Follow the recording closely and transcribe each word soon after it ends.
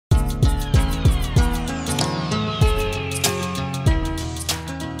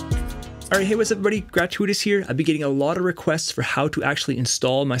Alright, hey, what's up everybody? Gratuitous here. I've been getting a lot of requests for how to actually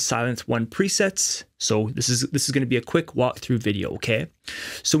install my Sylenth1 presets. So this is going to be a quick walkthrough video, okay?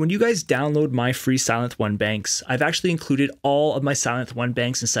 So when you guys download my free Sylenth1 banks, I've actually included all of my Sylenth1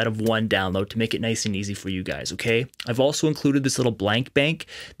 banks inside of one download to make it nice and easy for you guys, okay? I've also included this little blank bank.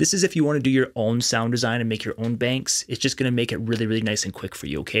 This is if you want to do your own sound design and make your own banks. It's just going to make it really, really nice and quick for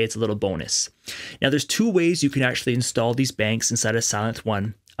you, okay? It's a little bonus. Now there's two ways you can actually install these banks inside of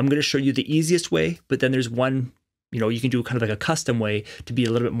Sylenth1. I'm going to show you the easiest way, but then there's one, you can do kind of like a custom way to be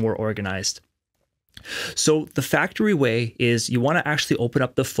a little bit more organized. So the factory way is you want to actually open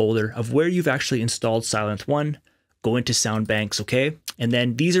up the folder of where you've actually installed Sylenth1, go into sound banks, okay? And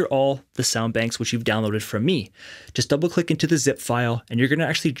then these are all the sound banks which you've downloaded from me. Just double click into the zip file and you're going to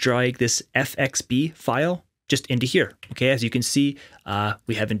actually drag this FXB file just into here, okay? As you can see,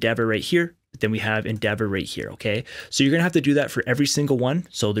 we have Endeavor right here. But then we have Endeavor right here, okay? So you're gonna have to do that for every single one.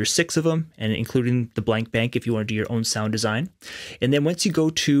 So there's 6 of them, and including the blank bank if you wanna do your own sound design. And then once you go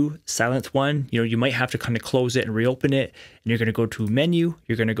to Sylenth1, you might have to kind of close it and reopen it. And you're gonna go to menu,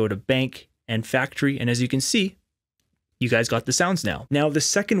 you're gonna go to bank and factory. And as you can see, you guys got the sounds now. Now, the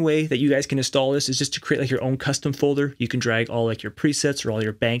second way that you guys can install this is just to create like your own custom folder. You can drag all like your presets or all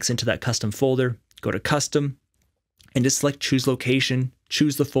your banks into that custom folder, go to custom, and just select choose location,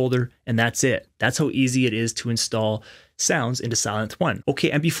 choose the folder, and that's it. That's how easy it is to install sounds into Sylenth1.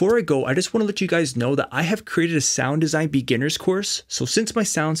 Okay, and before I go, I just want to let you guys know that I have created a sound design beginners course. So since my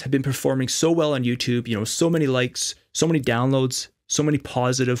sounds have been performing so well on YouTube, so many likes, so many downloads, so many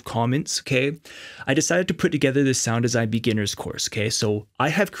positive comments, okay? I decided to put together this sound design beginners course, okay? So I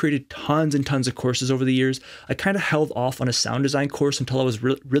have created tons and tons of courses over the years. I kind of held off on a sound design course until I was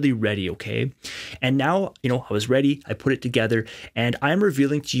really ready, okay? And now, I was ready, I put it together, and I'm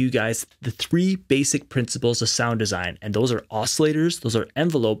revealing to you guys the 3 basic principles of sound design. And those are oscillators, those are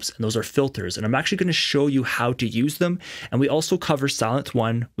envelopes, and those are filters. And I'm actually gonna show you how to use them. And we also cover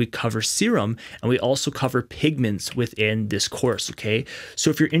Sylenth1, we cover Serum, and we also cover pigments within this course, okay?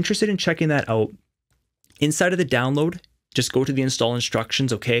 So if you're interested in checking that out, inside of the download, just go to the install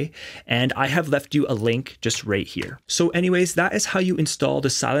instructions, okay? And I have left you a link just right here. So anyways, that is how you install the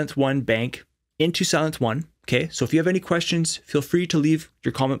Sylenth1 bank into Sylenth1, okay? So if you have any questions, feel free to leave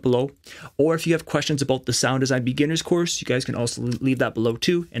your comment below. Or if you have questions about the sound design beginners course, you guys can also leave that below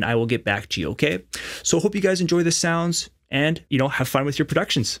too, and I will get back to you, okay? So I hope you guys enjoy the sounds and, have fun with your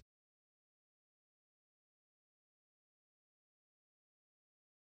productions.